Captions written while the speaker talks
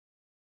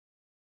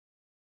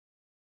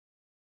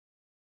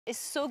It's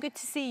so good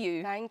to see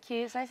you. Thank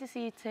you. It's nice to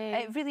see you too.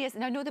 It really is.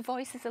 And I know the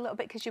voice is a little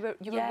bit because you were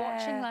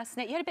watching last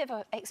night. You had a bit of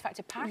an X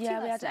Factor party last night.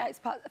 Yeah, we had an X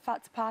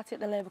Factor party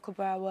at the Labour Club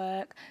where I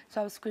work,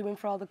 so I was screaming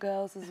for all the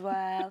girls as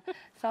well.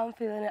 So I'm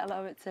feeling it a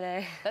little bit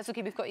today. That's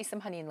okay. We've got you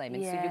some honey and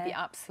lemon, so you'll be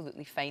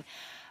absolutely fine.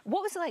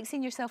 What was it like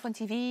seeing yourself on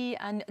TV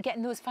and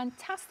getting those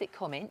fantastic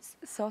comments?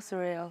 So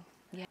surreal.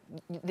 Yeah,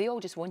 they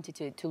all just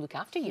wanted to look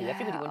after you.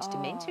 Everybody wanted to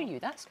mentor you.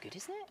 That's good,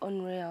 isn't it?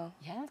 Unreal.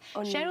 Yeah.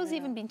 Unreal. Cheryl's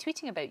even been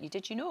tweeting about you.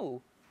 Did you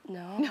know?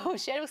 No. No,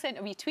 Cheryl sent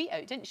a wee tweet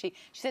out, didn't she?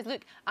 She said,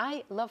 look,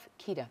 I love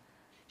Kiera.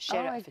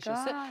 Cheryl official.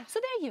 So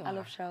there you are. I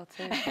love Cheryl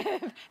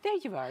too. There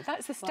you are.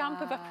 That's the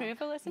stamp of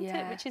approval, isn't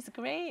it? Which is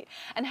great.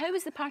 And how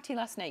was the party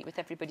last night with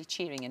everybody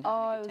cheering and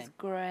having a good time? It was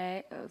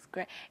great. It was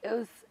great. It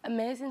was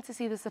amazing to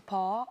see the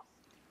support,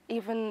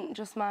 even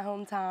just my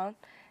hometown.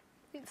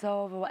 It's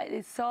so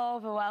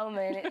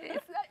overwhelming.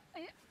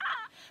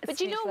 But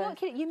do you know what,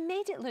 Kiera? You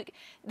made it look...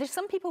 There's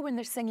some people when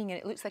they're singing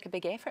and it looks like a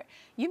big effort.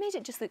 You made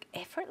it just look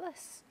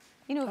effortless.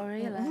 You know,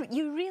 really?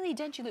 You really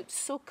did. You looked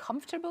so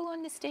comfortable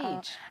on the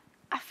stage.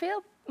 I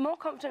feel more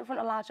confident in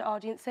front of larger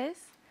audiences.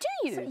 Do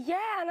you? So,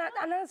 yeah, and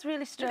I know it's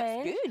really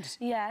strange. That's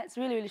good. Yeah, it's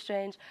really, really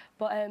strange.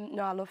 But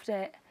no, I loved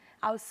it.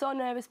 I was so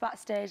nervous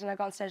backstage and I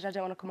got on stage and I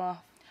didn't want to come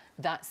off.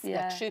 That's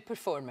a true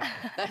performer.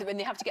 When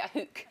they have to get a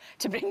hook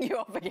to bring you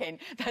off again,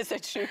 that's a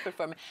true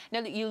performer.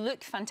 Now, look, you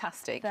look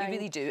fantastic. You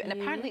really do. And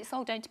apparently it's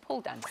all down to pole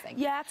dancing.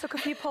 Yeah, I took a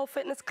few pole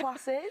fitness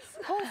classes.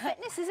 Pole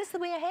fitness? Is this the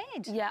way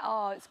ahead?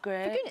 Yeah, it's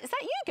great. For goodness, is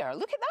that you, girl?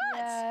 Look at that.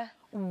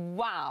 Yeah.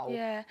 Wow.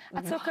 Yeah.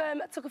 I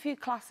took a few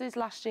classes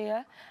last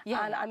year.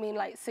 Yeah. And I mean,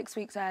 like 6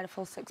 weeks I had a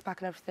full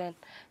six-pack and everything.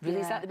 Really?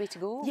 Is that the way to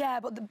go?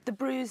 Yeah, but the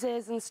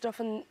bruises and stuff,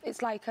 and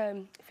it's like,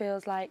 it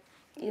feels like,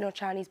 you know,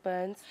 Chinese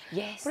burns.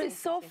 Yes. But it's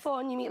so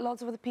fun. You meet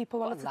loads of other people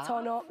wanting to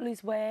tone up,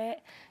 lose weight.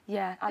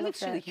 Yeah, I love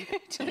it. Really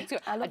good.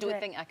 I don't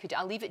think I could.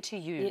 I'll leave it to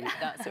you,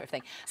 that sort of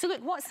thing. So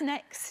look, what's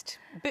next?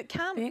 Boot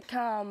camp? Boot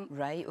camp.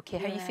 Right, OK.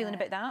 How are you feeling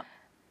about that?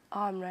 Oh,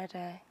 I'm ready.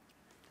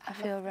 I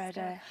feel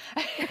ready.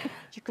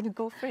 You're going to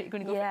go for it. You're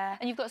going to go for it.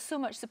 And you've got so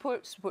much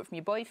support from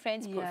your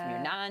boyfriend, support from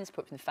your nan,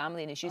 support from the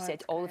family, and as you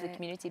said, all of the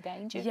community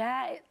behind you.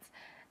 Yeah,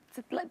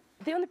 it's like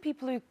the only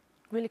people who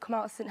really come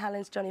out of St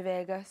Helens, Johnny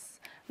Vegas,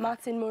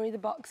 Martin Murray, the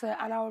boxer,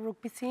 and our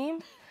rugby team,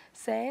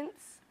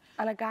 Saints,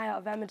 and a guy out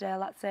of Emmerdale,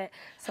 that's it.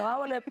 So I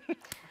want to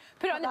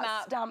put it on the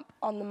map. Stamp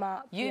on the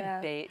map. You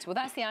bet. Well,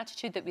 that's the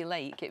attitude that we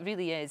like. It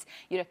really is.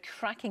 You're a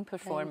cracking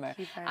performer. Thank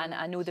you very much.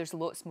 I know there's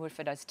lots more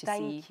for us to see.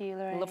 Thank you,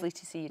 Lorraine. Lovely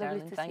to see you,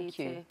 darling. Thank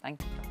you.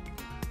 Thank you.